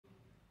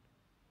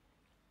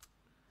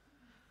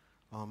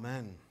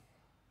Amen.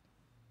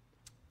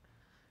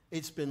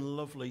 It's been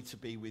lovely to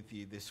be with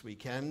you this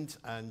weekend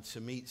and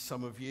to meet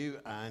some of you,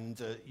 and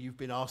you've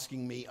been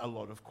asking me a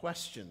lot of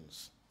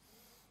questions.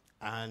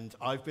 And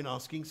I've been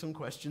asking some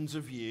questions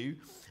of you,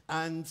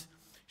 and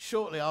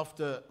shortly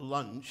after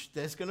lunch,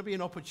 there's going to be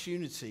an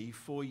opportunity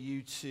for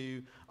you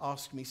to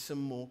ask me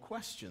some more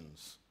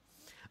questions.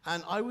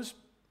 And I was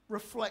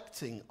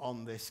reflecting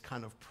on this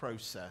kind of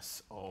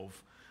process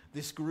of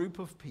this group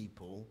of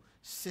people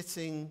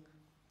sitting,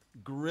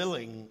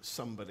 grilling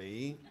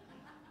somebody,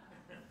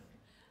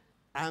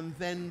 and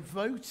then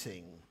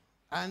voting.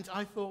 And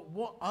I thought,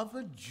 what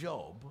other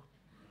job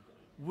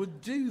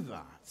would do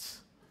that?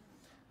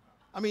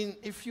 I mean,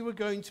 if you were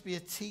going to be a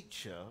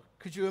teacher,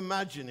 could you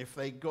imagine if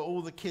they got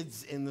all the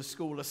kids in the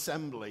school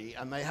assembly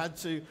and they had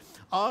to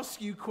ask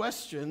you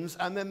questions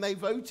and then they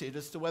voted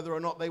as to whether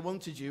or not they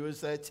wanted you as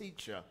their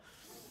teacher?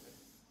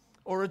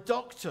 Or a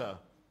doctor,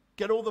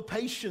 get all the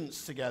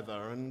patients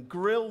together and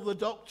grill the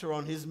doctor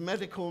on his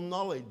medical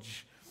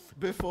knowledge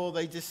before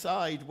they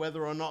decide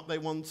whether or not they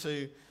want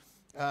to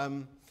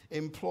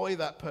employ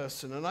that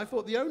person. And I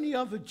thought the only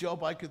other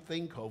job I could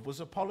think of was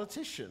a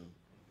politician.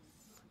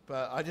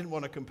 But I didn't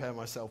want to compare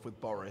myself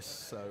with Boris,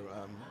 so...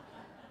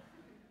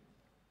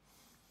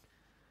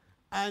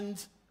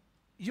 And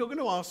you're going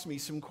to ask me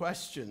some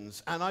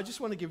questions, and I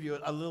just want to give you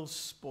a little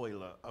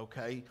spoiler,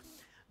 okay?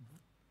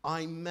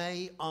 I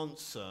may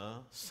answer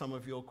some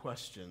of your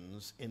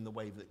questions in the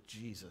way that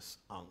Jesus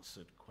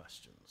answered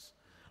questions.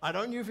 I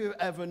don't know if you've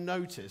ever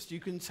noticed, you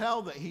can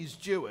tell that he's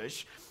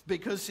Jewish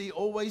because he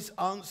always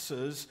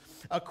answers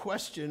a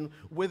question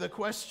with a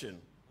question.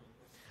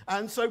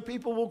 And so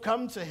people will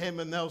come to him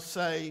and they'll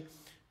say,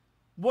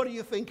 what do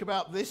you think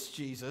about this,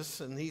 Jesus?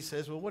 And he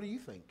says, well, what do you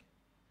think?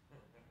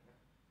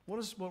 What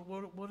does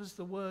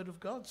the Word of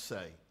God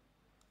say?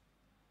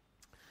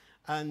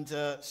 And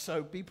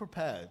so be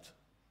prepared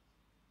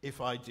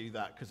if I do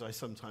that, because I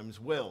sometimes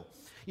will.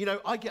 You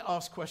know, I get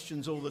asked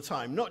questions all the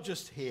time, not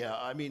just here,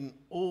 I mean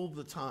all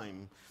the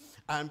time.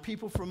 And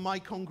people from my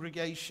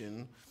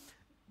congregation,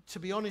 to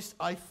be honest,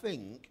 I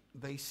think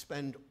they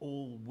spend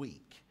all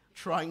week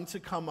trying to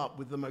come up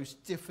with the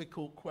most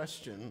difficult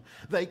question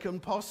they can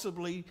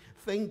possibly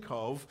think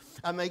of.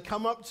 And they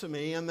come up to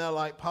me and they're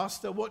like,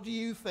 Pastor, what do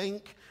you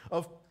think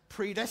of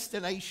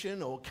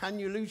predestination, or can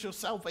you lose your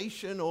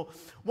salvation, or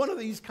one of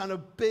these kind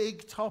of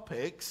big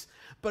topics,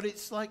 but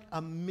it's like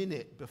a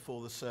minute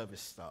before the service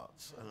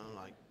starts. And I'm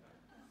like,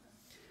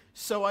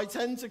 so I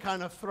tend to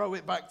kind of throw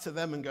it back to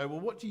them and go,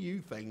 well, what do you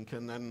think?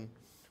 And then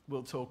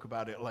we'll talk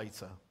about it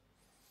later.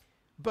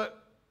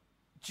 But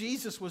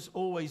Jesus was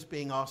always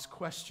being asked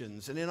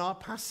questions. And in our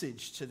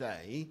passage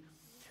today,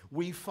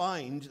 we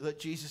find that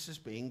Jesus is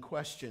being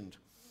questioned.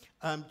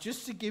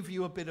 Just to give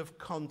you a bit of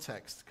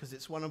context, because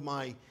it's one of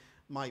my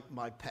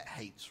pet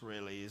hates,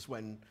 really, is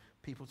when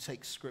people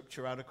take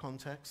scripture out of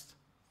context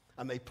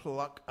and they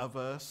pluck a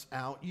verse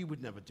out. You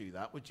would never do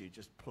that, would you?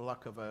 Just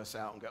pluck a verse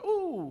out and go,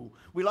 ooh,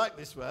 we like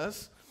this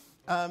verse.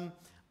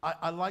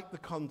 I like the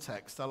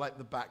context. I like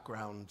the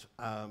background.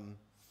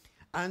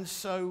 And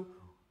so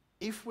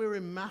if we're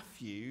in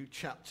Matthew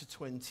chapter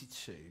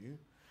 22,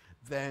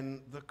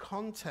 then the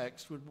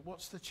context would,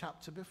 what's the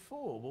chapter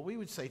before? Well, we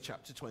would say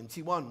chapter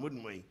 21,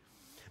 wouldn't we?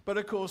 But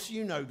of course,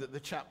 you know that the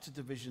chapter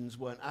divisions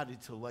weren't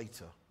added till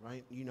later,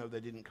 right? You know they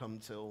didn't come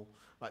till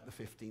like the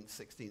 15th,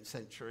 16th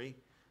century.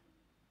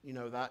 You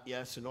know that,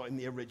 yes, so not in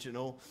the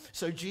original.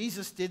 So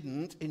Jesus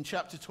didn't, in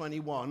chapter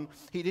 21,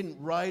 he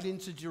didn't ride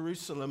into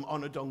Jerusalem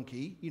on a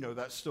donkey, you know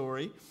that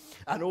story,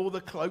 and all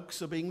the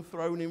cloaks are being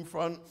thrown in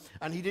front,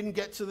 and he didn't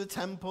get to the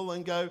temple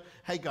and go,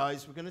 hey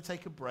guys, we're going to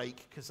take a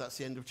break, because that's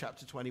the end of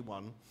chapter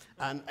 21,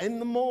 and in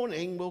the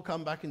morning we'll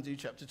come back and do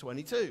chapter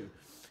 22.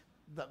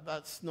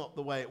 That's not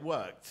the way it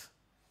worked,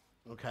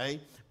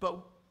 okay? But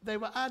they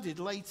were added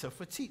later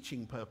for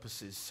teaching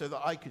purposes, so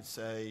that I could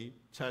say,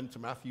 turn to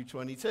Matthew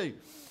 22.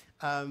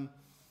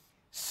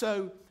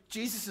 So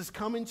Jesus has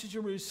come into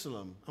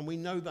Jerusalem, and we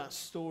know that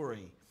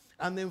story.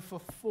 And then for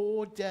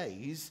 4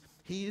 days,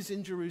 he is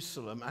in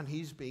Jerusalem, and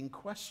he's being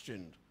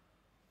questioned.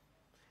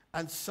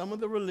 And some of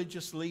the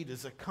religious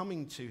leaders are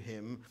coming to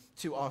him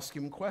to ask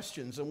him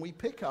questions. And we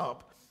pick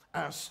up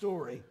our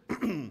story.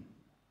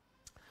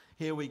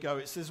 Here we go.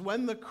 It says,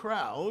 when the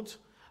crowd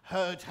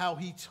heard how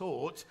he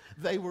taught,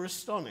 they were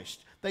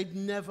astonished. They'd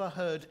never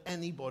heard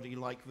anybody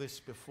like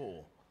this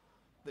before.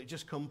 That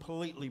just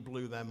completely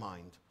blew their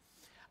mind.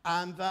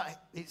 And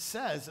that it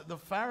says that the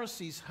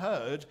Pharisees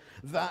heard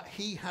that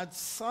he had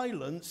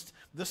silenced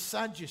the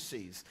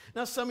Sadducees.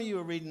 Now, some of you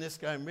are reading this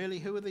going, really,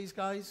 who are these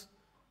guys?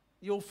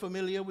 You're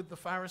familiar with the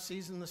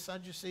Pharisees and the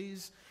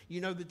Sadducees?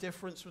 You know the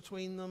difference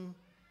between them?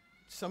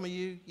 Some of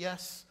you,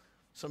 yes.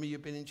 Some of you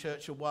have been in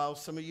church a while.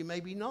 Some of you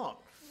maybe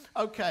not.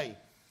 Okay.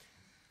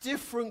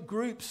 Different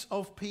groups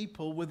of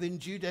people within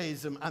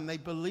Judaism, and they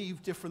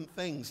believe different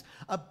things.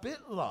 A bit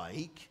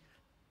like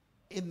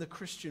in the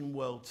Christian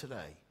world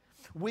today.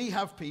 We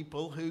have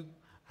people who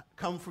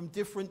come from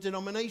different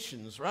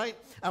denominations, right?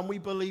 And we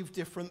believe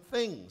different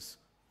things.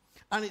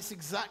 And it's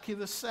exactly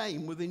the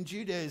same within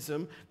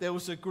Judaism. There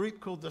was a group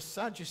called the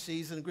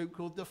Sadducees and a group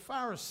called the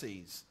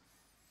Pharisees.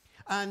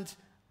 And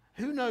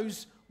who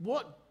knows,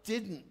 what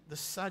didn't the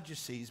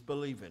Sadducees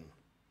believe in?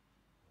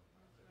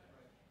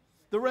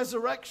 The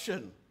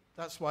resurrection.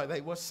 That's why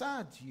they were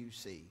sad, you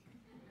see.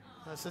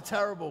 That's a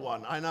terrible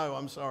one. I know,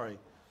 I'm sorry.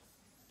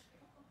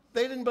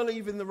 They didn't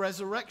believe in the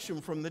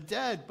resurrection from the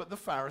dead, but the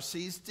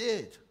Pharisees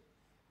did.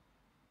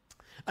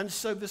 And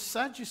so the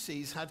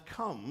Sadducees had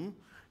come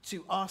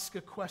to ask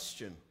a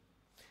question.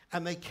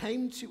 And they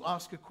came to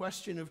ask a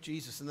question of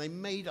Jesus, and they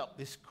made up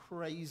this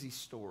crazy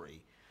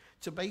story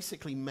to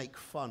basically make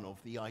fun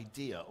of the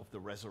idea of the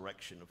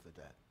resurrection of the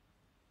dead.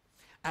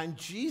 And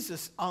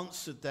Jesus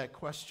answered their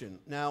question.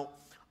 Now,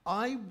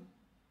 I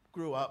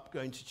grew up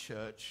going to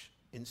church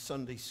in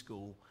Sunday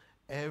school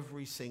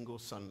every single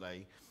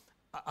Sunday.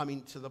 I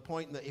mean, to the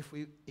point that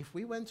if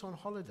we went on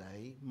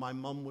holiday, my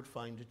mum would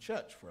find a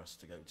church for us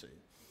to go to.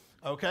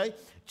 Okay?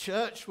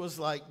 Church was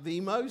like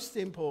the most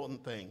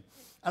important thing.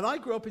 And I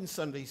grew up in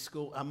Sunday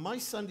school, and my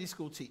Sunday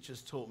school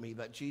teachers taught me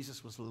that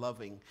Jesus was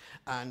loving,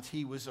 and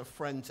he was a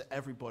friend to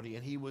everybody,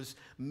 and he was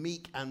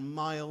meek and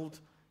mild,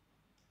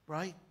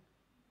 right?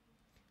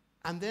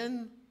 And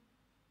then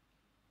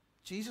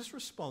Jesus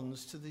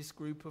responds to this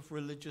group of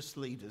religious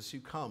leaders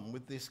who come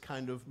with this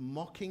kind of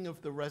mocking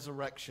of the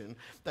resurrection.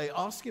 They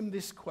ask him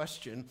this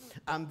question,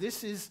 and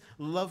this is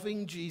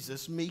loving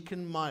Jesus, meek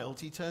and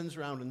mild. He turns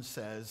around and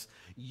says,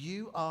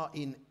 "You are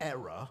in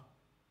error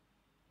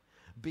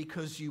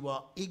because you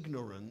are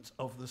ignorant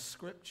of the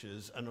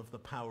scriptures and of the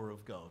power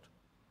of God."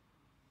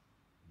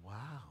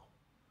 Wow.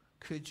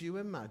 Could you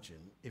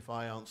imagine if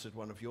I answered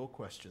one of your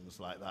questions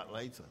like that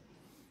later?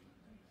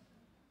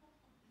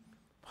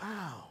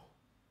 Wow.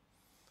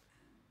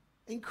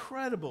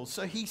 Incredible.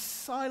 So he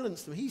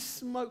silenced them. He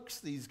smokes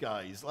these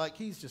guys. Like,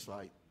 he's just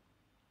like,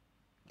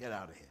 get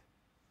out of here.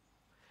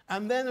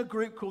 And then a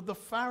group called the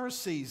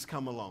Pharisees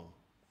come along.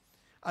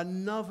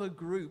 Another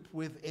group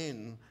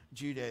within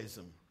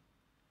Judaism.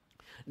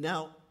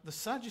 Now, the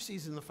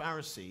Sadducees and the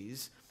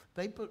Pharisees,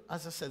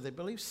 as I said, they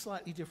believe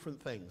slightly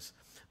different things.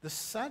 The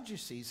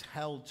Sadducees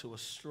held to a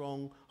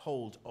strong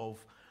hold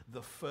of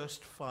the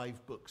first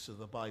 5 books of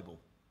the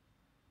Bible.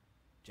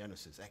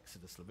 Genesis,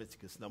 Exodus,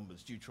 Leviticus,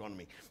 Numbers,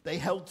 Deuteronomy. They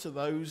held to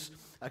those,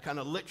 a kind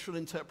of literal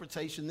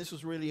interpretation. This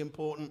was really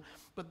important.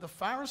 But the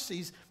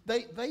Pharisees,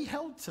 they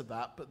held to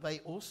that, but they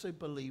also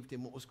believed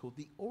in what was called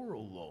the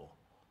oral law.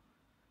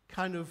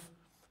 Kind of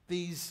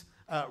these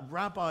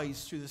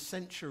rabbis through the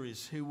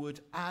centuries who would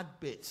add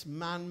bits,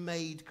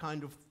 man-made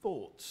kind of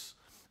thoughts.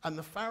 And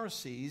the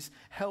Pharisees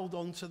held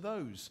on to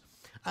those.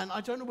 And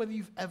I don't know whether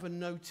you've ever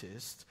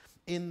noticed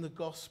in the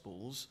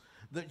Gospels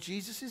that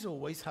Jesus is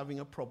always having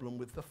a problem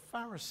with the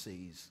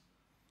Pharisees.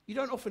 You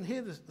don't often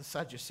hear the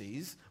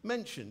Sadducees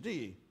mentioned, do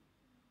you?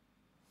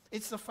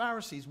 It's the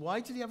Pharisees. Why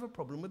did he have a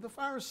problem with the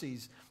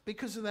Pharisees?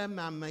 Because of their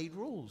man-made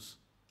rules.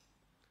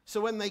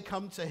 So when they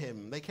come to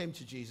him, they came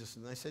to Jesus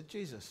and they said,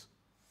 "Jesus,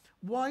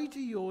 why do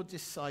your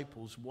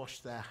disciples wash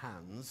their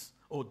hands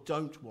or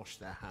don't wash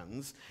their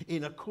hands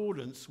in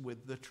accordance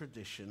with the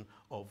tradition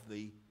of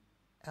the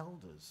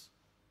elders?"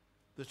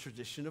 The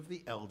tradition of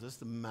the elders,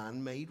 the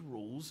man-made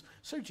rules.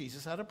 So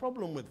Jesus had a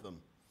problem with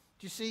them.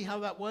 Do you see how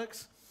that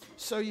works?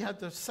 So you had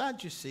the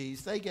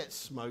Sadducees, they get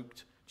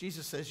smoked.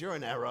 Jesus says, "You're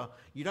in error.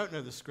 You don't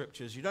know the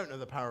scriptures. You don't know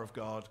the power of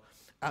God."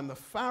 And the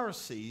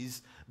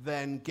Pharisees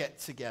then get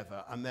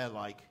together and they're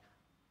like,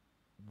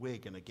 "We're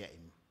going to get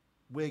him.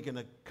 We're going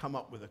to come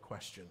up with a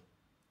question."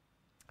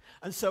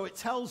 And so it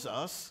tells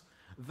us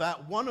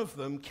that one of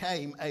them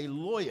came, a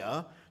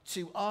lawyer,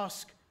 to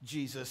ask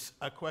Jesus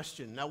a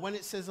question. Now, when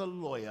it says a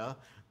lawyer,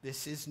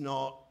 this is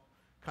not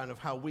kind of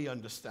how we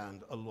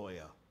understand a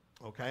lawyer,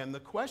 okay? And the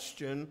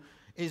question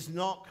is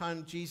not kind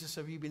of, "Jesus,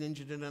 have you been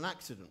injured in an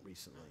accident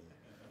recently?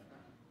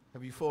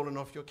 Have you fallen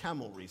off your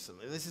camel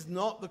recently?" This is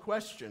not the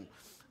question,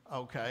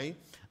 okay?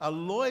 A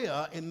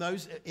lawyer in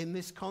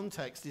this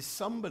context is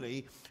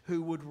somebody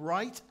who would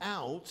write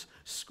out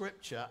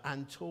scripture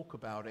and talk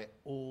about it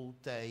all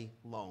day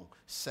long,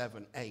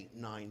 7, 8,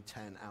 9,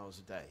 10 hours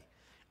a day.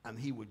 And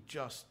he would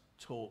just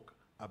talk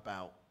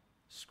about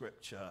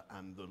scripture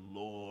and the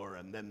law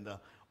and then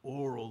the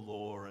oral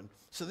law. And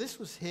so this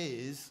was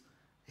his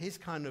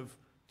kind of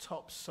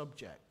top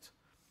subject.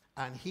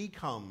 And he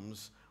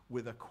comes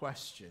with a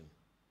question.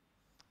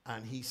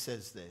 And he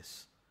says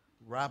this,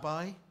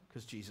 "Rabbi,"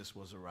 because Jesus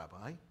was a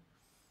rabbi,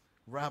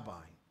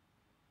 "Rabbi,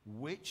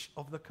 which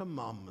of the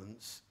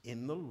commandments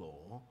in the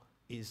law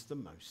is the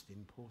most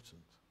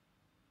important?"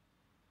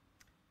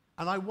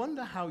 And I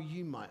wonder how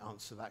you might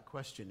answer that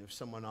question if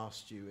someone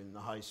asked you in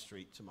the high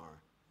street tomorrow.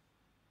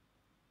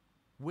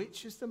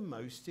 Which is the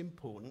most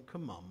important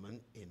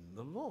commandment in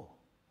the law?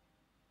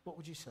 What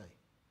would you say?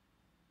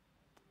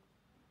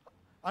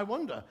 I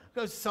wonder,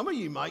 because some of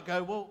you might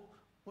go, "Well,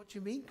 what do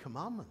you mean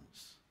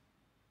commandments?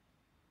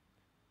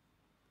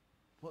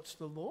 What's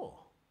the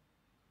law?"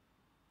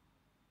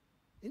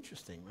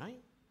 Interesting,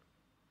 right?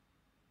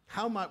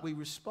 How might we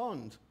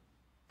respond?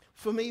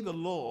 For me, the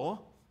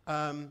law,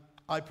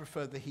 I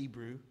prefer the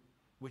Hebrew,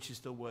 which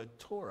is the word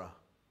Torah.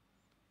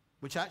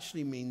 which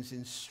actually means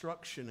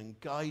instruction and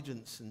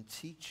guidance and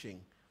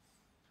teaching,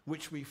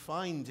 which we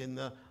find in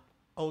the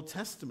Old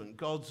Testament,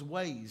 God's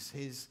ways,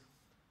 his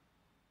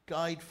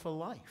guide for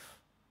life.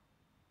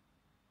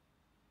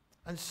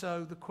 And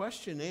so the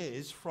question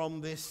is,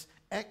 from this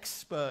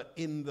expert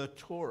in the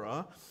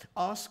Torah,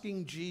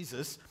 asking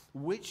Jesus,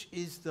 which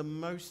is the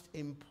most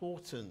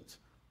important?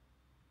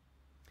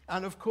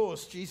 And of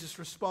course, Jesus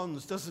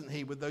responds, doesn't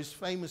he, with those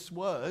famous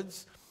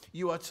words,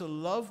 you are to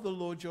love the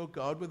Lord your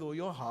God with all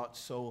your heart,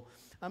 soul,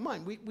 and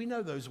mind. We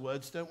know those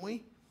words, don't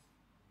we?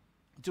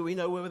 Do we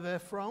know where they're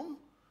from?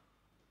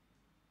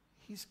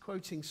 He's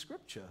quoting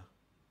Scripture.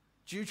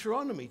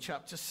 Deuteronomy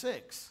chapter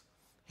 6.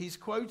 He's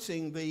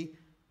quoting the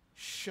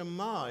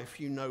Shema, if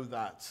you know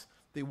that,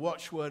 the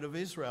watchword of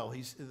Israel.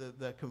 He's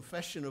the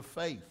confession of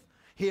faith.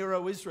 Hear,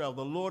 O Israel,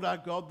 the Lord our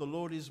God, the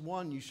Lord is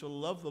one. You shall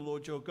love the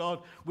Lord your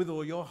God with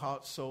all your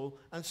heart, soul,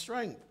 and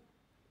strength.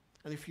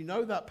 And if you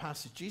know that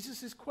passage,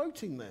 Jesus is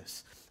quoting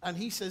this. And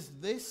he says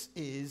this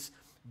is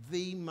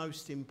the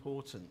most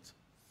important.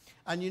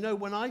 And you know,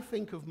 when I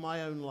think of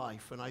my own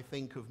life and I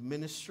think of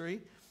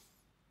ministry,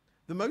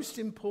 the most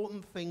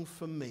important thing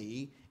for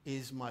me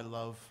is my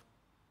love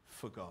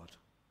for God.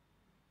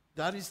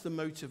 That is the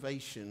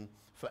motivation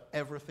for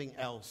everything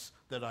else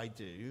that I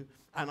do.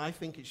 And I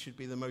think it should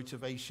be the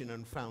motivation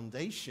and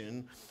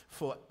foundation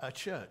for a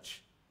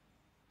church.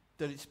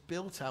 That it's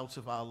built out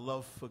of our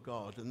love for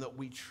God, and that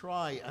we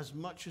try as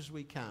much as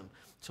we can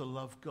to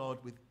love God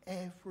with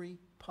every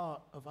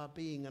part of our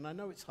being. And I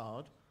know it's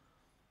hard,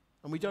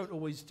 and we don't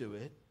always do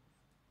it,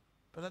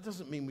 but that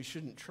doesn't mean we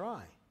shouldn't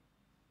try.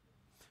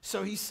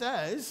 So he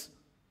says,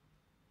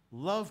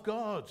 love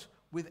God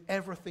with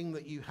everything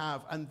that you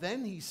have. And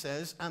then he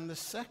says, and the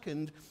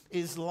second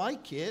is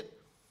like it,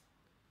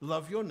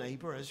 love your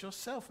neighbor as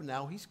yourself. And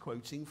now he's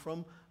quoting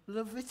from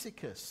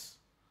Leviticus.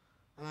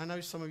 And I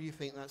know some of you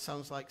think that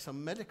sounds like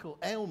some medical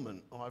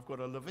ailment. Oh, I've got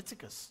a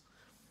Leviticus.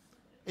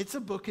 It's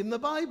a book in the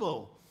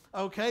Bible.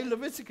 Okay,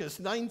 Leviticus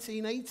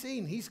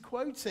 19:18. He's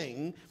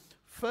quoting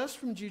first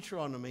from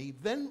Deuteronomy,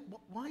 then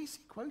why is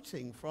he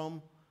quoting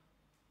from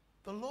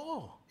the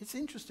law? It's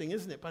interesting,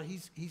 isn't it? But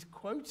he's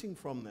quoting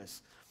from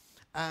this.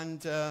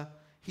 And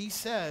he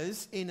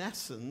says, in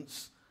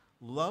essence,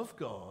 love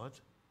God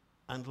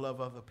and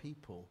love other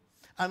people.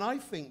 And I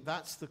think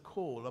that's the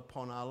call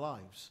upon our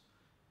lives,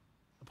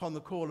 upon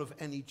the call of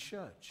any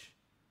church.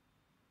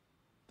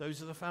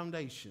 Those are the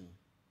foundation.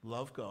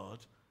 Love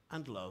God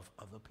and love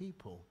other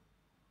people.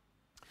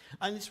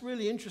 And it's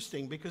really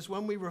interesting because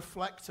when we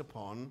reflect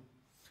upon,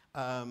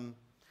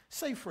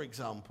 say for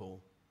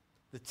example,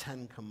 the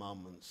Ten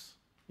Commandments.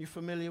 You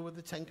familiar with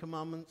the Ten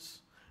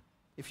Commandments?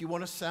 If you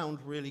want to sound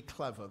really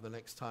clever the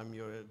next time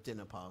you're at a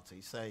dinner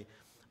party, say,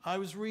 I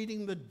was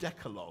reading the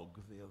Decalogue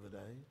the other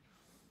day.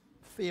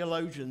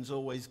 Theologians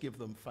always give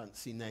them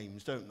fancy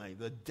names, don't they?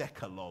 The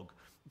Decalogue.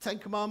 The Ten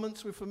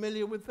Commandments, we're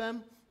familiar with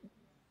them?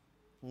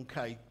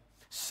 Okay.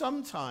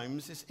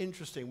 Sometimes it's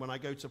interesting when I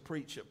go to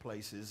preach at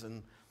places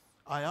and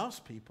I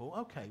ask people,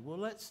 okay, well,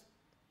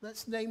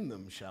 let's name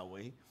them, shall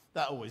we?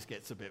 That always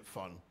gets a bit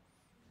fun.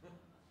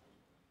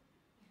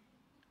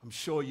 I'm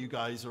sure you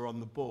guys are on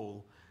the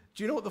ball.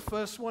 Do you know what the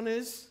first one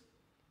is?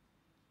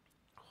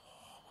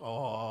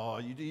 Oh,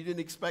 you didn't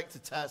expect a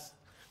test.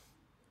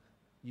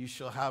 You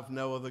shall have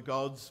no other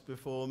gods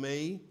before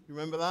me. You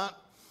remember that?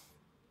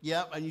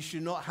 Yeah, and you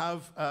should not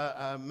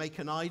have make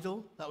an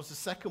idol. That was the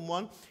second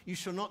one. You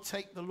shall not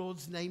take the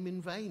Lord's name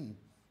in vain.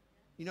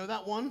 You know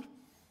that one?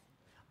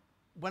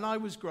 When I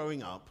was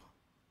growing up,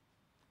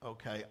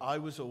 okay, I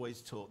was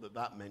always taught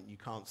that meant you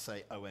can't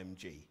say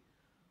OMG.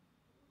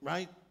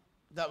 Right?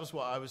 That was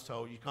what I was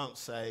told. You can't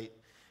say.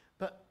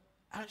 But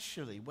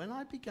actually, when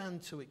I began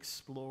to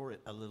explore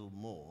it a little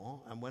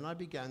more, and when I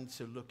began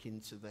to look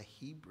into the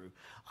Hebrew,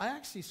 I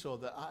actually saw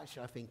that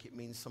I think it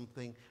means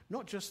something,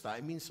 not just that,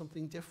 it means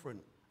something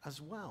different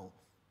as well.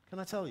 Can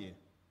I tell you?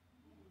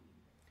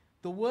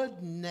 The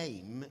word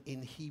name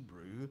in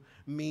Hebrew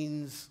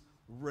means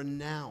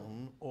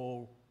renown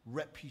or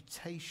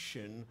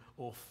reputation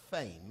or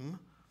fame.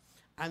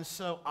 And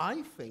so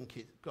I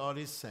think God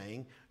is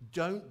saying,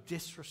 don't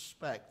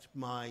disrespect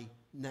my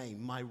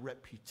name, my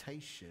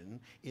reputation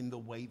in the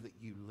way that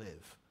you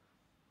live.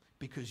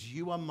 Because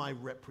you are my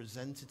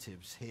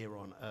representatives here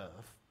on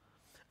earth.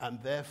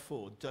 And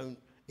therefore,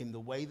 in the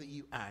way that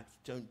you act,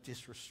 don't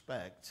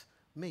disrespect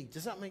me.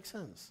 Does that make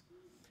sense?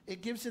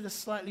 It gives it a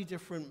slightly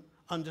different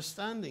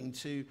understanding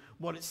to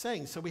what it's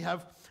saying. So we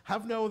have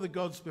no other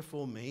gods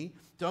before me.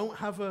 Don't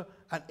have an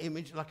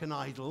image like an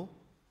idol.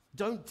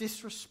 Don't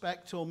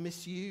disrespect or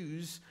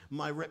misuse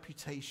my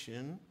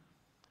reputation,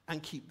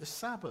 and keep the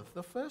Sabbath.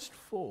 The first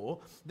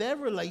four, they're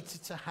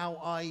related to how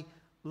I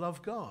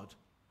love God,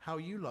 how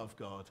you love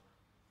God.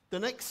 The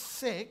next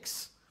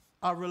six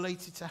are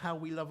related to how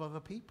we love other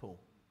people.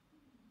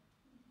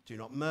 Do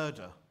not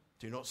murder.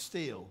 Do not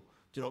steal.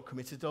 Do not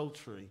commit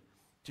adultery.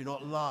 Do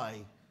not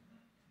lie.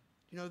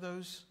 You know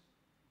those?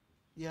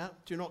 Yeah?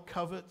 Do not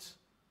covet.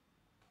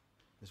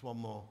 There's one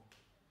more.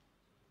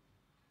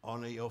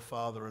 Honor your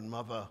father and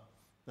mother.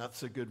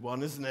 That's a good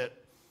one, isn't it?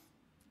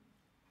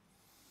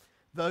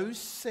 Those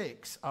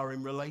 6 are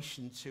in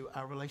relation to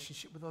our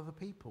relationship with other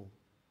people.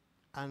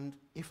 And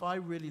if I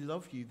really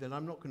love you, then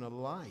I'm not going to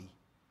lie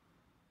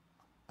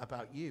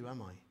about you,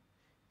 am I?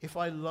 If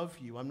I love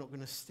you, I'm not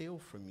going to steal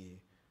from you.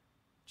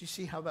 Do you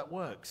see how that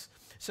works?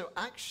 So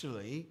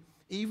actually,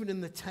 even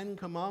in the 10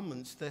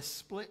 Commandments, they're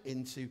split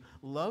into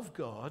love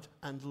God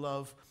and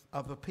love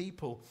other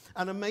people.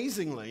 And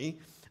amazingly,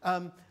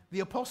 the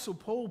Apostle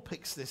Paul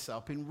picks this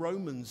up in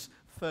Romans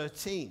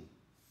 13.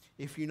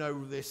 If you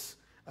know this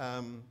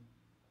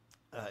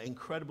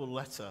incredible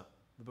letter,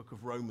 the book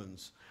of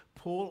Romans,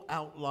 Paul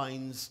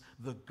outlines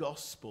the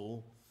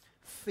gospel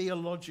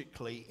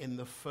theologically in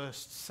the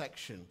first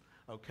section,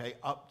 okay,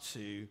 up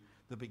to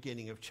the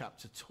beginning of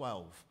chapter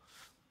 12.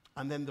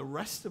 And then the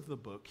rest of the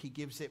book, he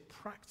gives it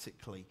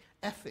practically,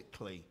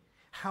 ethically.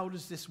 How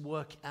does this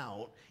work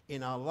out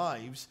in our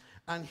lives?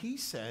 And he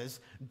says,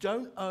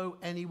 don't owe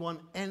anyone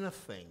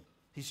anything.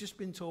 He's just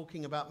been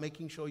talking about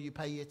making sure you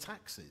pay your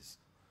taxes.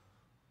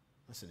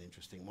 That's an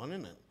interesting one,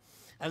 isn't it?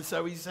 And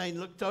so he's saying,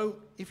 look,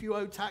 if you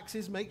owe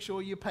taxes, make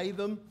sure you pay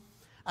them.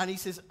 And he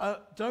says,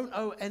 don't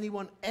owe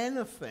anyone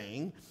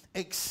anything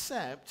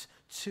except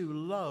to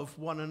love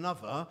one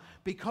another,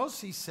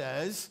 because he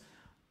says,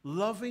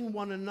 loving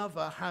one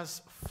another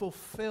has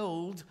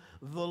fulfilled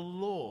the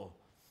law,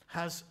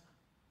 has,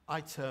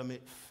 I term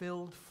it,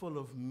 filled full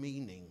of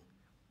meaning,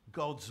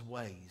 God's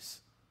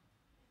ways.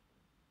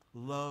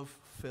 Love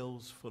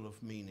fills full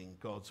of meaning,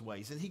 God's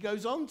ways. And he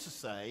goes on to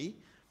say,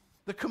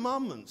 the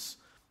commandments.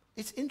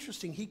 It's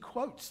interesting, he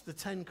quotes the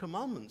 10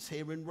 Commandments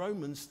here in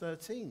Romans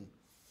 13.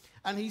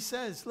 And he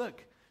says,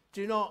 look,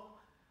 do not,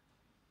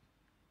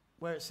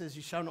 where it says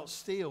you shall not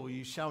steal,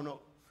 you shall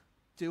not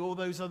do all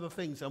those other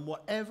things. And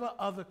whatever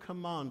other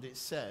command it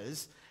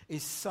says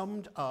is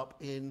summed up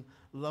in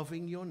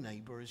loving your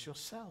neighbor as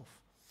yourself.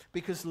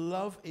 Because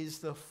love is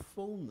the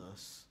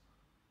fullness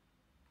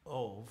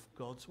of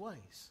God's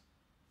ways.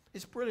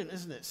 It's brilliant,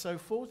 isn't it? So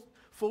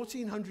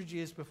 1,400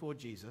 years before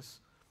Jesus,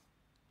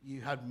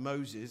 you had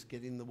Moses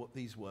getting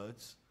these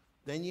words.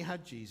 Then you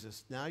had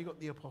Jesus. Now you got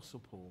the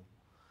Apostle Paul.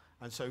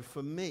 And so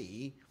for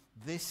me,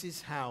 this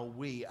is how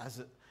we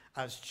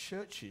as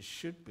churches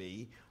should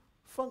be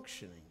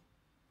functioning.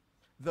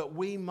 That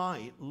we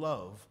might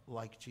love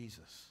like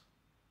Jesus.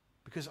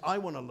 Because I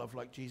want to love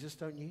like Jesus,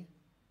 don't you?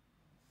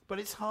 But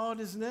it's hard,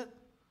 isn't it?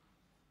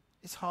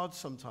 It's hard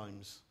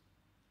sometimes.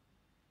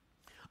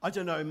 I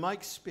don't know, in my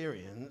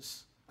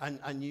experience,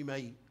 and you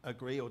may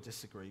agree or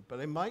disagree, but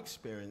in my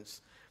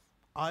experience,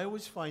 I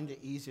always find it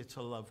easier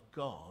to love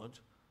God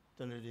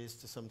than it is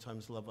to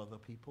sometimes love other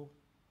people.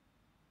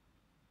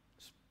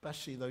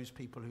 Especially those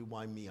people who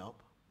wind me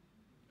up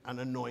and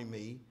annoy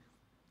me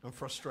and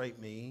frustrate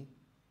me.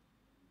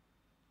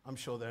 I'm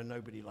sure there's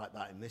nobody like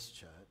that in this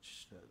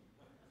church.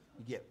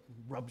 That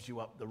rubs you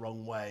up the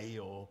wrong way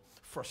or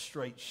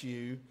frustrates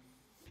you.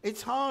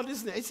 It's hard,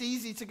 isn't it? It's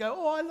easy to go,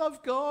 oh, I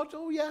love God.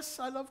 Oh, yes,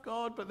 I love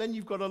God. But then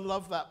you've got to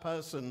love that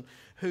person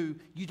who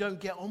you don't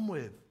get on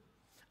with.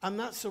 And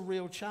that's a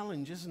real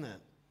challenge, isn't it?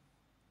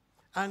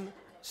 And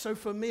so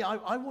for me,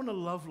 I want to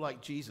love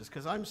like Jesus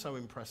because I'm so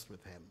impressed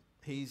with him.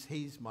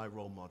 He's my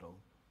role model.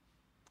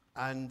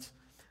 And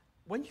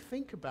when you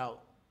think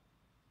about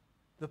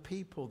the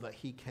people that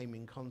he came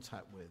in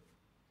contact with,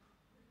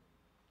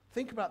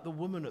 think about the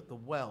woman at the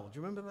well. Do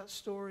you remember that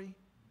story?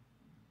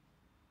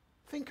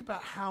 Think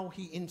about how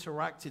he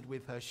interacted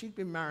with her. She'd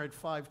been married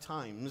 5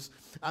 times,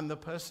 and the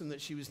person that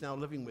she was now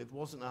living with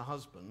wasn't her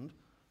husband.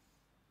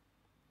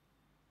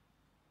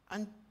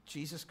 And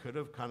Jesus could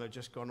have kind of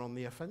just gone on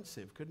the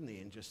offensive, couldn't he?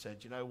 And just said,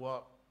 you know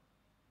what?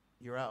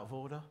 You're out of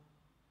order.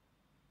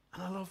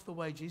 And I love the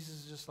way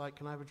Jesus is just like,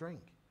 can I have a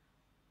drink?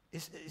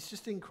 It's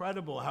just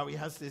incredible how he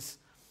has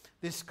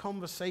this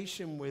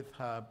conversation with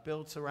her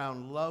built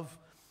around love.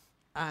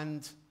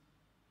 And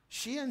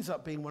she ends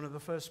up being one of the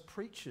first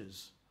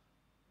preachers,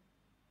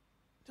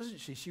 doesn't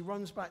she? She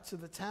runs back to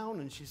the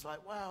town and she's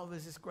like, wow,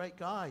 there's this great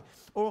guy.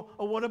 Or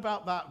what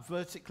about that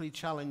vertically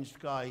challenged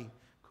guy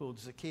called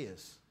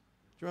Zacchaeus?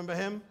 Do you remember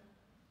him?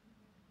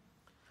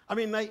 I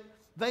mean,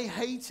 they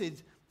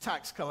hated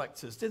tax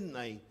collectors, didn't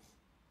they?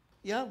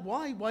 Yeah,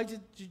 why?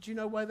 Did you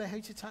know why they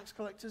hated tax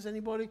collectors?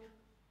 Anybody?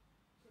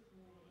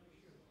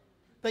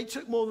 They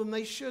took more than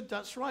they should,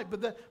 that's right.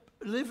 But they're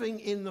living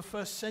in the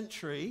first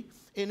century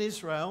in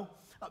Israel,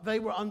 they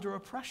were under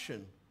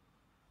oppression.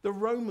 The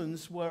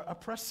Romans were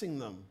oppressing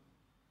them.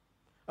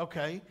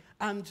 Okay?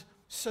 And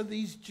so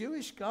these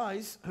Jewish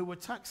guys who were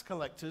tax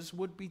collectors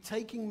would be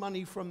taking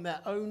money from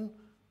their own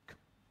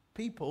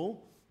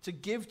people to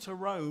give to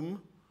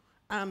Rome,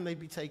 and they'd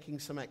be taking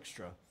some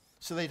extra.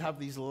 So they'd have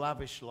these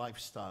lavish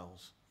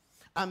lifestyles.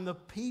 And the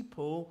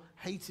people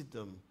hated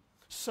them.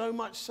 So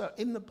much so,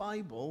 in the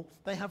Bible,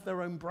 they have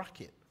their own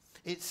bracket.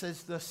 It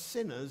says the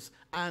sinners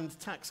and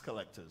tax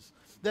collectors.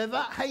 They're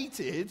that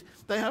hated,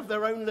 they have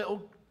their own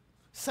little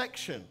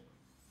section.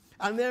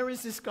 And there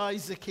is this guy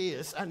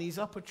Zacchaeus, and he's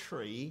up a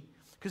tree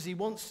because he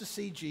wants to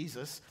see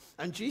Jesus.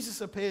 And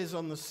Jesus appears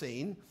on the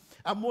scene.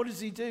 And what does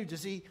he do?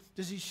 Does he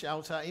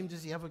shout at him?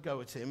 Does he have a go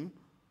at him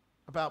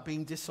about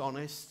being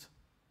dishonest?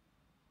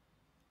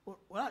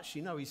 Well,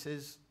 actually, no, he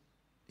says,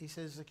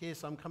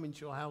 Zacchaeus, I'm coming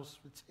to your house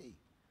for tea.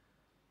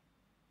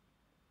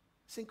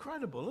 It's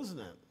incredible, isn't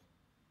it?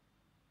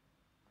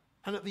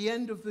 And at the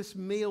end of this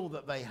meal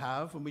that they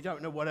have, and we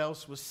don't know what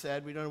else was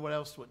said, we don't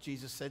know what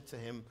Jesus said to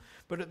him,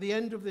 but at the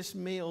end of this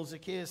meal,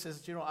 Zacchaeus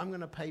says, you know, I'm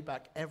going to pay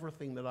back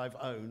everything that I've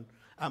owned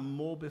and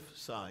more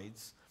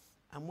besides.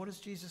 And what does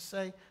Jesus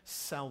say?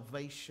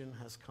 Salvation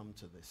has come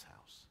to this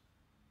house.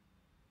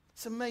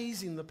 It's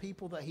amazing the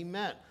people that he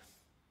met.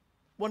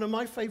 One of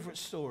my favorite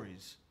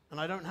stories, and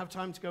I don't have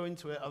time to go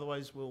into it,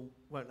 otherwise we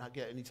won't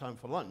get any time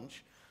for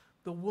lunch,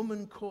 the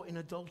woman caught in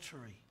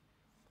adultery.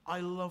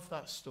 I love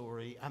that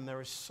story, and there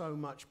is so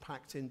much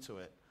packed into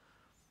it.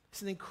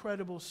 It's an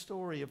incredible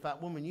story of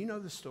that woman. You know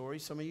the story,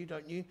 some of you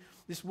don't you?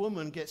 This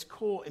woman gets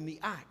caught in the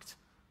act.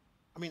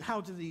 I mean,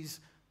 how do these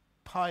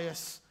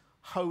pious,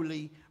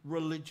 holy,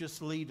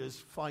 religious leaders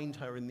find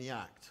her in the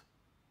act?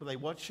 Were they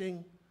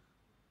watching?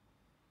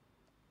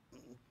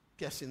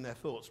 Guessing their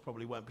thoughts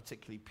probably weren't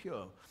particularly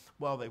pure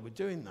while they were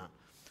doing that.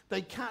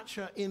 They catch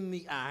her in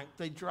the act.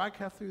 They drag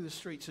her through the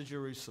streets of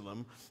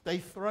Jerusalem. They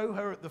throw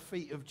her at the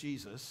feet of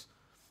Jesus,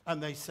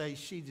 and they say,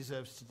 she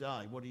deserves to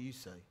die. What do you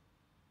say?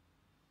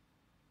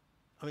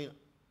 I mean,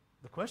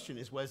 the question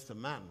is, where's the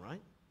man,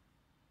 right?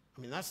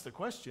 I mean, that's the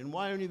question.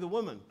 Why only the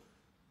woman?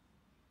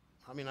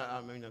 I mean,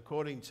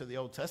 according to the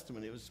Old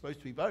Testament, it was supposed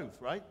to be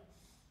both, right?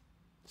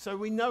 So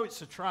we know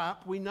it's a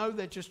trap. We know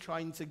they're just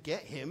trying to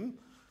get him.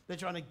 They're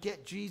trying to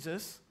get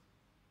Jesus.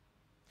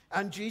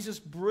 And Jesus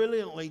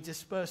brilliantly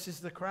disperses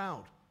the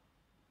crowd.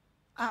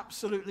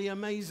 Absolutely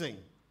amazing.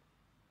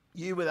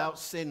 You without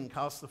sin,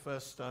 cast the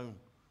first stone.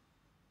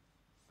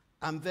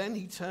 And then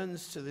he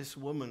turns to this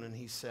woman and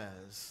he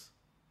says,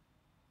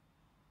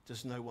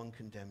 does no one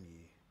condemn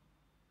you?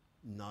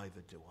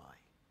 Neither do I.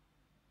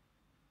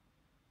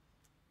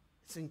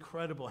 It's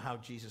incredible how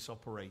Jesus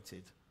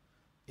operated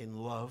in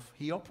love.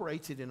 He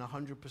operated in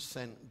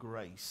 100%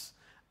 grace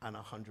and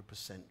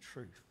 100%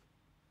 truth.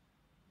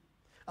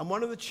 And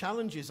one of the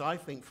challenges, I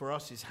think, for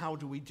us is how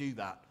do we do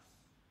that?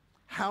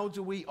 How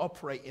do we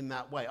operate in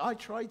that way? I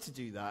try to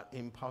do that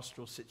in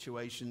pastoral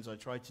situations. I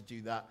try to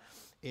do that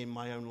in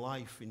my own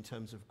life in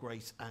terms of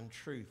grace and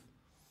truth.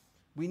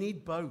 We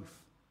need both.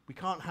 We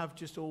can't have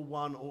just all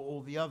one or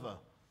all the other.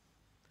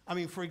 I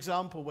mean, for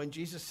example, when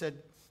Jesus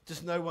said,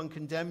 does no one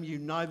condemn you,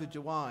 neither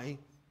do I,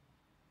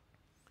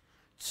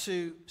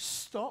 to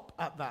stop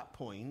at that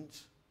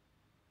point,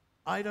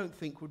 I don't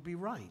think would be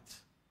right.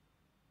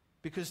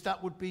 Because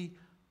that would be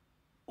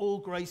all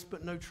grace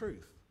but no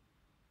truth.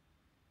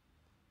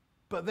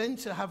 But then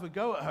to have a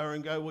go at her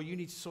and go, well, you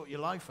need to sort your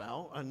life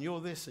out, and you're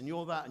this, and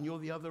you're that, and you're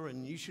the other,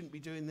 and you shouldn't be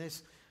doing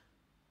this,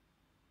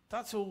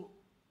 that's all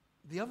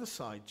the other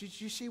side. Do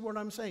you see what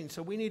I'm saying?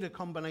 So we need a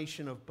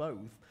combination of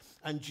both,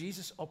 and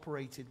Jesus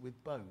operated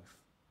with both.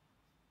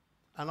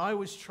 And I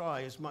always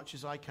try as much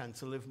as I can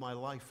to live my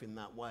life in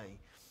that way.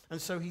 And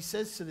so he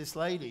says to this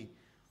lady,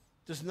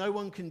 does no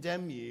one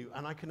condemn you?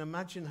 And I can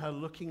imagine her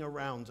looking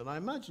around, and I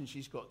imagine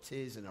she's got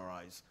tears in her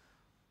eyes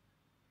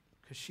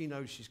because she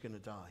knows she's going to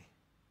die.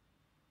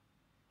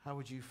 How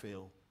would you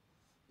feel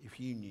if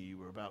you knew you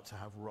were about to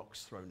have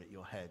rocks thrown at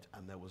your head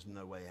and there was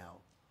no way out?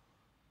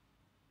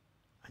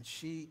 And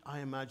I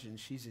imagine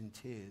she's in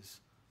tears,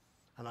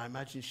 and I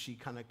imagine she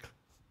kind of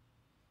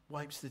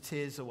wipes the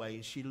tears away,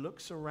 and she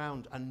looks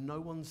around and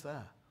no one's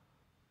there.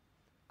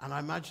 And I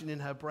imagine in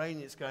her brain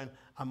it's going,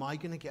 am I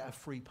going to get a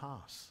free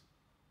pass?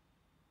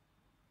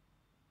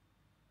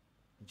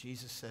 And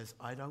Jesus says,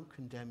 I don't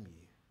condemn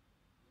you,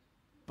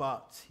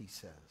 but, he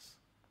says,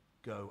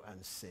 go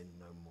and sin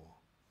no more.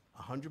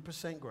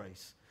 100%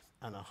 grace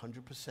and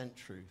 100%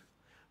 truth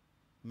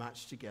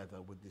matched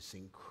together with this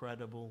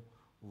incredible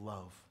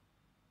love.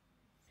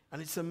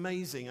 And it's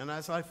amazing. And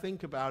as I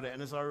think about it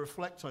and as I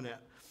reflect on it,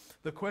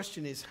 the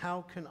question is,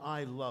 how can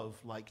I love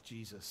like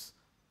Jesus?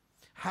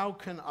 How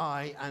can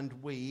I and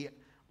we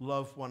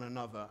love one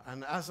another?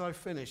 And as I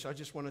finish, I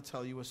just want to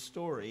tell you a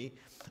story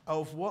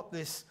of what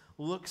this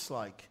looks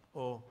like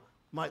or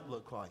might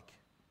look like.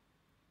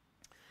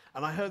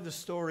 And I heard the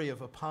story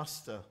of a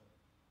pastor,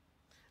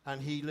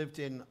 and he lived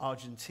in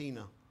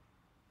Argentina.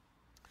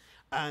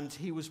 And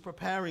he was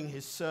preparing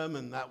his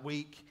sermon that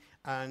week,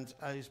 and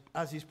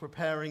as he's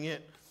preparing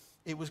it,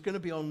 it was going to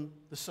be on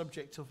the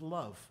subject of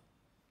love.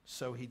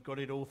 So he'd got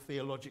it all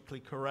theologically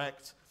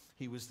correct.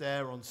 He was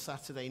there on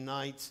Saturday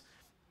night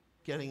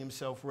getting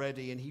himself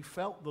ready, and he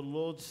felt the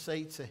Lord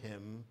say to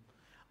him,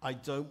 I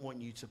don't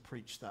want you to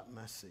preach that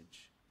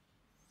message.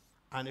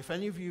 And if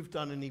any of you have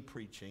done any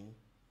preaching,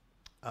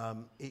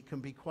 it can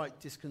be quite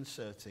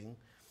disconcerting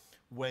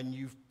when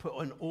you've put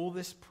on all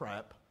this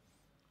prep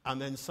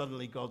and then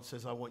suddenly God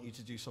says, I want you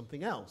to do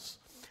something else.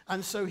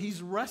 And so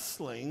he's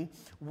wrestling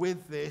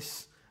with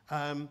this,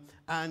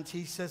 and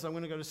he says, I'm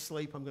going to go to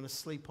sleep, I'm going to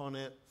sleep on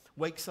it.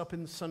 Wakes up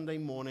in Sunday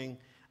morning,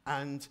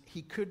 and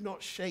he could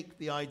not shake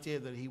the idea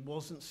that he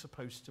wasn't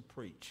supposed to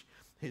preach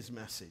his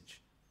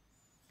message.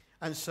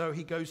 And so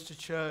he goes to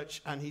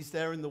church, and he's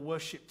there in the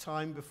worship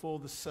time before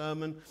the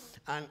sermon,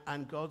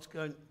 and God's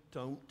going,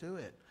 don't do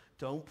it.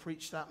 Don't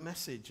preach that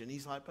message. And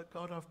he's like, but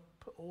God, I've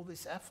put all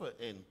this effort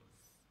in.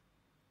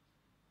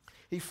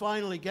 He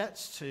finally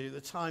gets to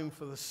the time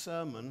for the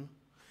sermon,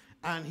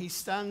 and he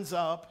stands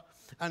up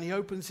and he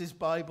opens his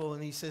Bible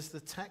and he says,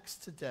 the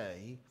text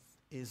today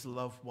is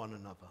love one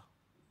another.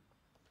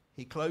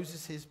 He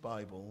closes his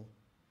Bible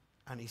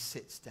and he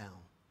sits down.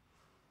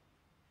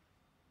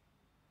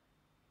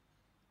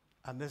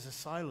 And there's a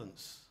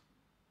silence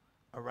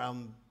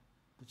around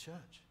the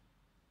church.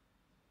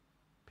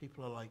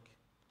 People are like,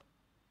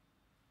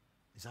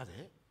 is that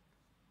it?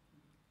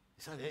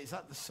 Is that it? Is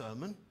that the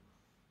sermon?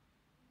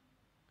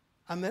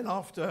 And then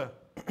after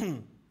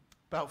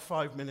about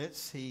 5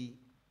 minutes, he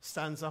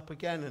stands up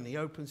again and he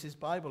opens his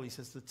Bible. He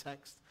says, the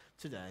text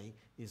today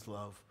is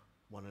love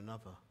one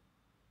another.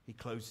 He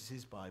closes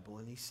his Bible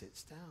and he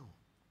sits down.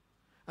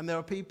 And there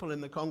are people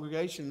in the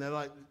congregation, they're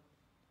like,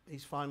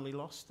 he's finally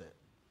lost it.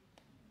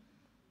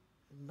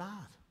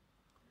 Mad.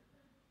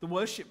 The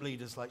worship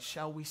leader's like,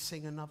 shall we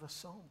sing another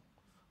song?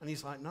 And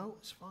he's like, no,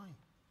 it's fine.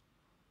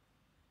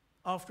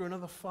 After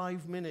another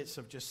 5 minutes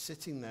of just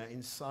sitting there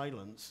in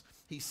silence,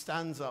 he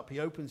stands up, he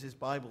opens his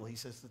Bible, he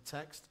says, the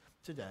text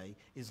today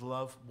is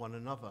love one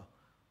another.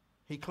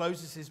 He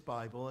closes his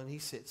Bible and he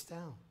sits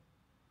down.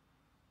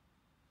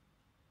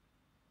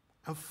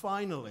 And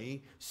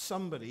finally,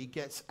 somebody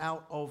gets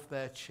out of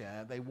their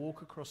chair, they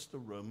walk across the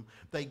room,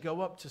 they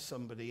go up to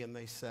somebody and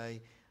they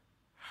say,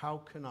 how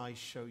can I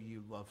show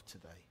you love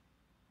today?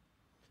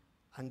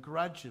 And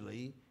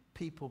gradually,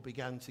 people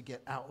began to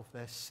get out of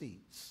their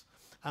seats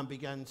and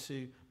began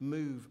to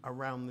move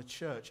around the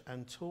church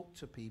and talk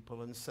to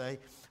people and say,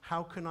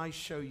 how can I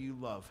show you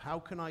love? How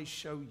can I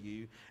show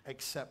you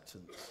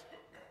acceptance?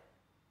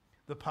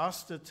 The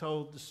pastor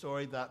told the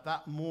story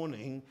that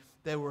morning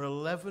there were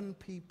 11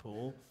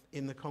 people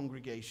in the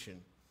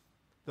congregation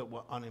that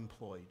were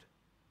unemployed.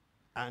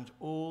 And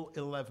all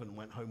 11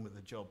 went home with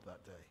a job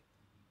that day.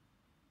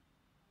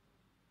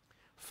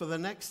 For the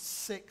next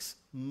 6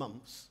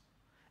 months,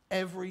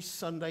 every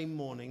Sunday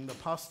morning, the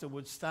pastor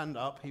would stand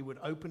up, he would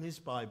open his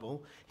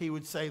Bible, he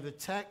would say, the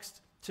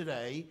text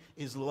today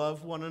is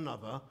love one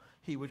another.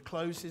 He would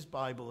close his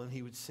Bible and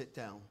he would sit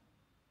down.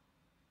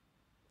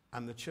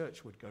 And the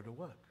church would go to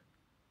work,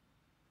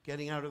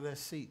 getting out of their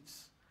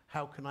seats.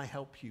 How can I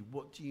help you?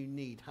 What do you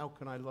need? How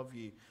can I love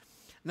you?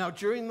 Now,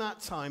 during that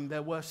time,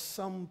 there were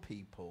some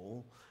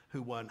people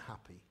who weren't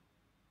happy.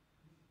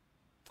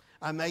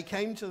 And they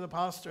came to the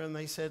pastor and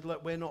they said,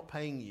 look, we're not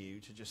paying you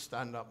to just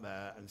stand up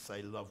there and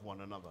say, love one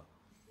another.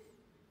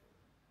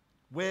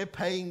 We're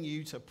paying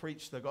you to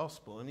preach the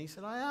gospel. And he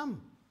said, I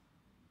am.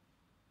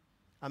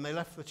 And they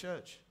left the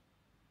church.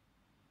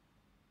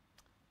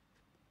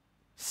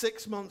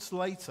 6 months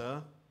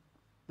later,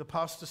 the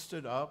pastor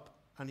stood up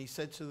and he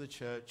said to the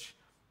church,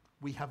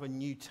 we have a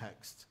new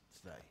text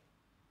today.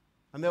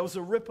 And there was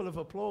a ripple of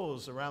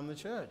applause around the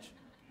church.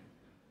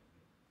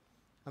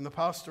 And the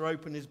pastor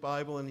opened his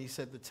Bible and he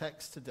said, the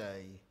text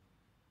today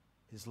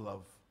is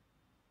love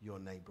your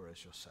neighbor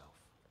as yourself.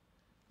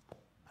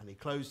 And he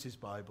closed his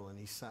Bible and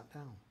he sat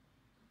down.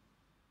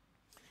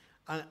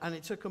 And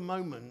it took a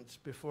moment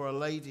before a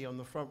lady on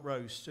the front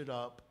row stood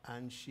up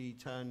and she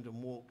turned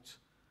and walked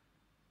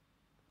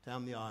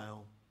down the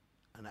aisle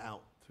and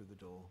out through the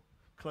door,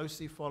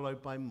 closely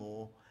followed by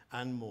more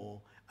and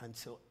more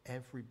until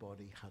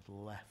everybody had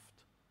left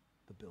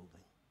the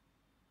building.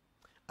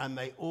 And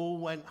they all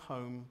went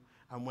home.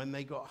 And when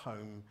they got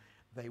home,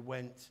 they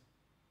went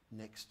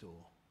next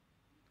door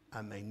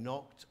and they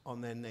knocked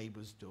on their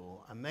neighbor's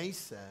door and they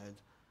said,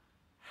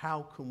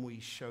 how can we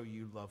show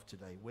you love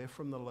today? We're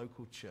from the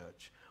local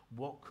church.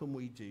 What can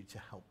we do to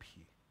help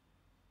you?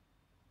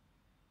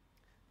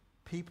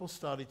 People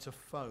started to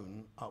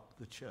phone up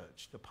the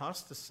church. The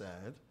pastor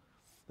said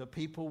that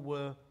people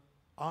were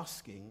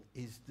asking,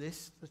 is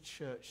this the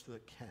church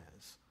that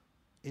cares?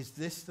 Is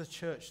this the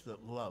church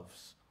that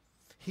loves?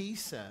 He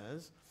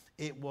says,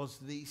 it was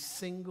the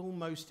single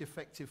most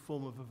effective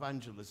form of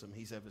evangelism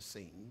he's ever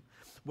seen,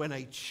 when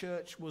a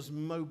church was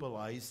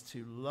mobilized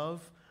to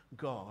love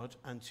God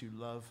and to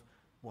love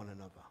one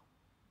another.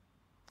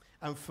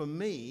 And for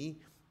me,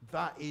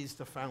 that is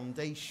the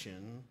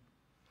foundation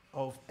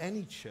of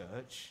any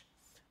church,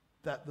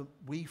 that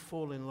we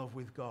fall in love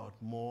with God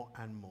more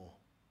and more,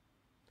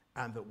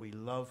 and that we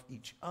love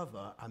each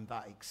other, and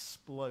that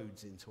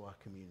explodes into our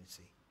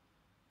community.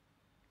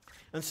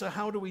 And so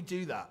how do we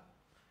do that?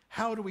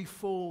 How do we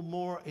fall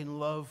more in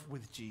love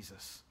with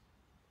Jesus?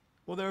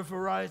 Well, there are a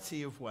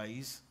variety of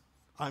ways.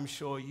 I'm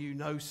sure you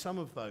know some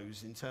of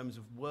those in terms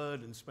of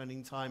word and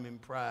spending time in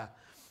prayer.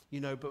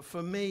 But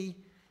for me,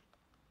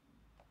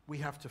 we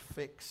have to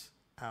fix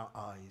our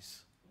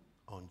eyes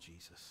on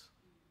Jesus.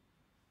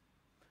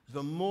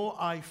 The more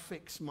I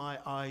fix my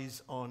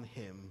eyes on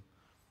him,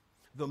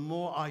 the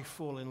more I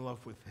fall in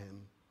love with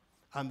him.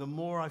 And the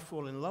more I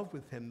fall in love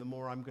with him, the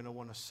more I'm going to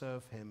want to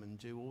serve him and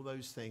do all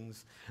those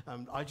things.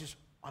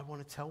 I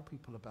want to tell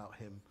people about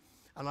him,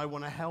 and I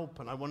want to help,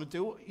 and I want to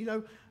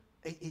do,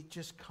 it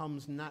just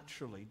comes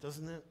naturally,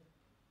 doesn't it?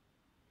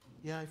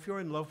 Yeah, if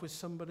you're in love with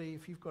somebody,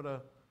 if you've got a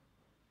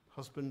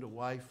husband, a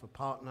wife, a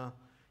partner,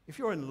 If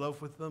you're in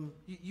love with them,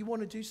 you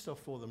want to do stuff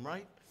for them,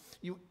 right?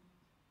 You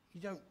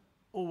don't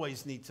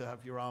always need to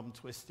have your arm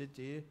twisted,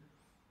 do you?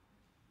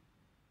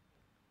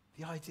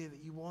 The idea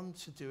that you want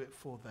to do it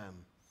for them.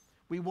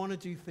 We want to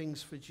do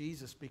things for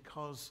Jesus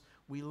because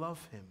we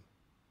love him.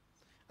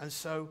 And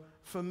so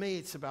for me,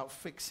 it's about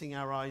fixing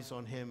our eyes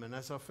on him. And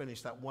as I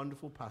finish, that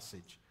wonderful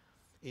passage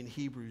in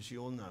Hebrews,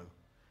 you'll know,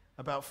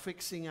 about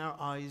fixing our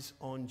eyes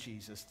on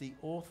Jesus, the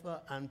author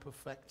and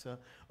perfecter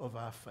of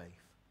our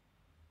faith,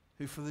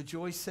 who for the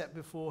joy set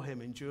before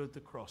him endured the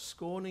cross,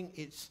 scorning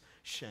its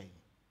shame.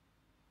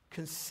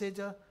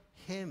 Consider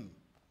him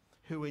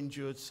who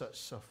endured such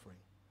suffering,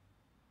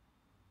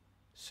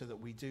 so that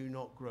we do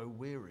not grow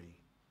weary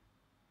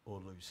or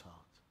lose heart.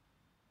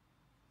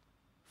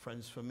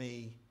 Friends, for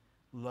me,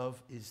 love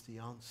is the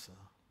answer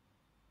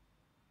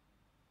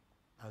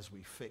as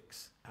we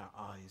fix our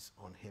eyes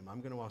on him. I'm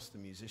going to ask the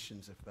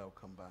musicians if they'll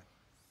come back.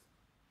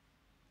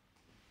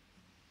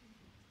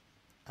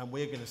 And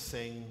we're going to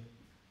sing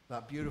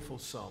that beautiful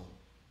song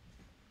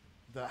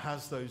that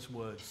has those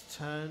words,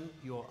 turn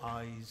your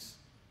eyes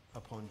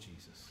upon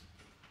Jesus.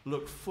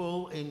 Look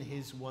full in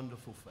his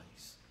wonderful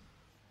face,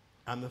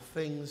 and the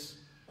things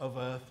of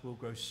earth will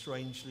grow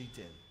strangely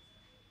dim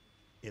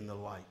in the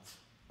light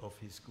of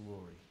his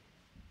glory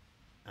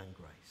and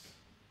grace.